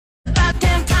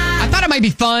might be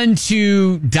fun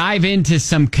to dive into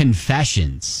some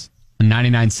confessions on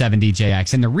 99.7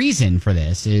 DJX. And the reason for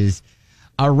this is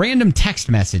a random text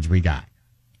message we got.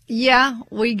 Yeah,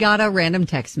 we got a random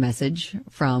text message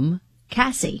from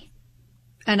Cassie.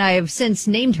 And I have since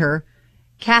named her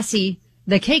Cassie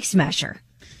the Cake Smasher.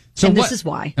 So and this is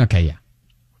why. Okay, yeah.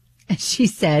 And she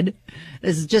said,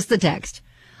 this is just the text,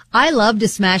 I love to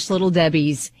smash Little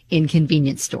Debbie's in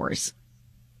convenience stores.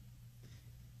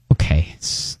 Okay.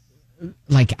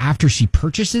 Like after she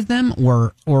purchases them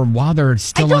or while they're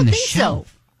still on the shelf?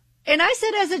 So. And I said,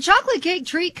 as a chocolate cake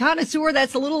treat connoisseur,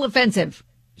 that's a little offensive.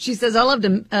 She says, I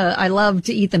love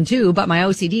to eat them too, but my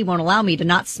OCD won't allow me to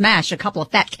not smash a couple of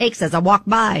fat cakes as I walk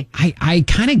by. I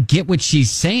kind of get what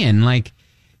she's saying. Like,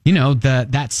 you know,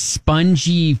 that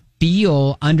spongy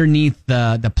feel underneath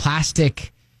the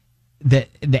plastic, the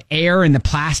air and the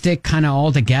plastic kind of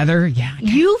all together. Yeah.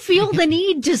 You feel the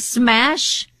need to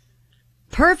smash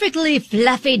perfectly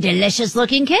fluffy, delicious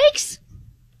looking cakes?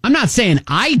 I'm not saying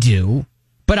I do.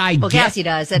 But Cassie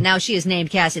does, and now she is named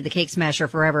Cassie the Cake Smasher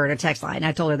forever in a text line.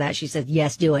 I told her that. She said,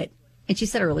 yes, do it. And she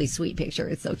sent a really sweet picture.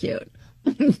 It's so cute.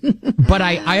 But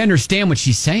I understand what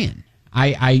she's saying.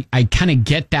 I kind of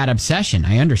get that obsession.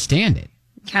 I understand it.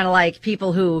 Kind of like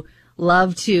people who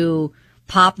love to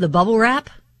pop the bubble wrap.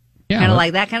 Yeah. Kind of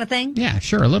like that kind of thing. Yeah,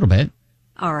 sure, a little bit.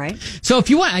 All right. So if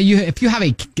you have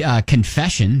a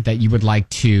confession that you would like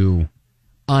to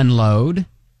unload,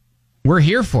 we're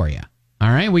here for you. All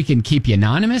right, we can keep you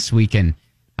anonymous. We can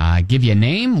give you a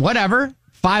name, whatever.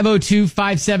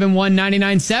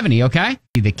 502-571-9970, okay?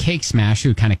 The Cake Smash,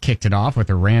 who kind of kicked it off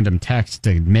with a random text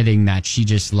admitting that she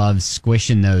just loves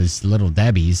squishing those Little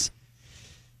Debbies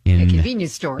in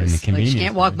convenience stores. She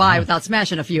can't walk by without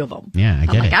smashing a few of them. Yeah, I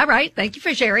get it. All right, thank you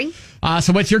for sharing.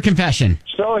 So what's your confession?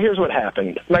 So here's what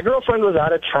happened. My girlfriend was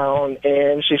out of town,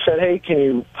 and she said, hey, can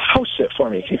you house sit for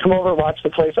me? Can you come over and watch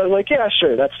the place? I was like, yeah,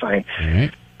 sure, that's fine. All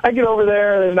right. I get over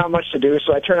there, there's not much to do,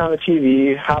 so I turn on the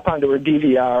TV, hop onto her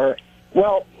DVR.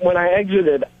 Well, when I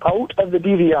exited out of the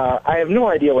DVR, I have no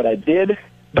idea what I did,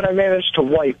 but I managed to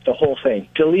wipe the whole thing,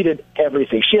 deleted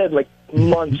everything. She had like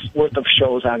months worth of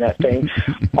shows on that thing,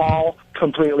 all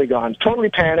completely gone.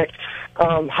 Totally panicked.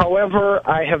 However,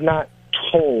 I have not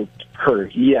told her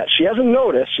yet. She hasn't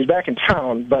noticed. She's back in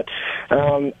town, but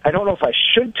I don't know if I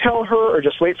should tell her or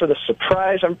just wait for the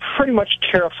surprise. I'm pretty much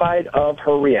terrified of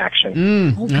her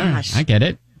reaction. Oh, gosh. I get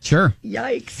it. Sure.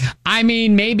 Yikes. I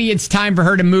mean, maybe it's time for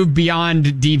her to move beyond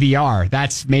DVR.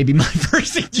 That's maybe my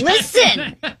first suggestion.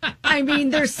 Listen, I mean,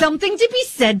 there's something to be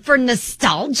said for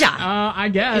nostalgia. I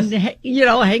guess. And,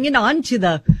 hanging on to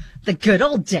the good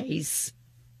old days.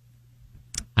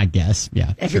 I guess,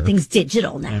 yeah. Everything's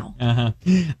digital now.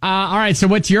 All right, so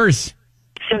what's yours?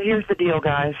 So here's the deal,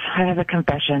 guys. I have a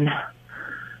confession.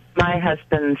 My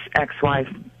husband's ex-wife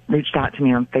reached out to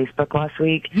me on Facebook last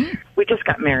week. We just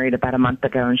got married about a month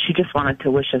ago, and she just wanted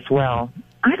to wish us well.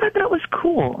 I thought that was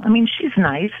cool. I mean, she's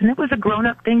nice, and it was a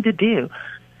grown-up thing to do.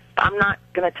 I'm not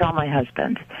going to tell my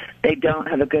husband. They don't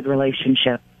have a good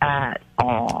relationship at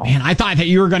all. Man, I thought that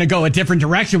you were going to go a different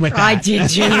direction with that. I did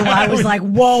too. I was like,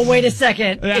 whoa, wait a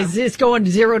second. Yeah. Is this going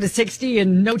 0 to 60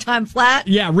 in no time flat?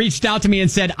 Yeah, reached out to me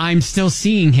and said, I'm still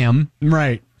seeing him.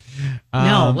 Right.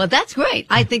 No, well, that's great.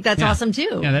 I think that's awesome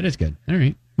too. Yeah, that is good. All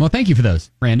right. Well, thank you for those.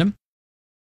 Random.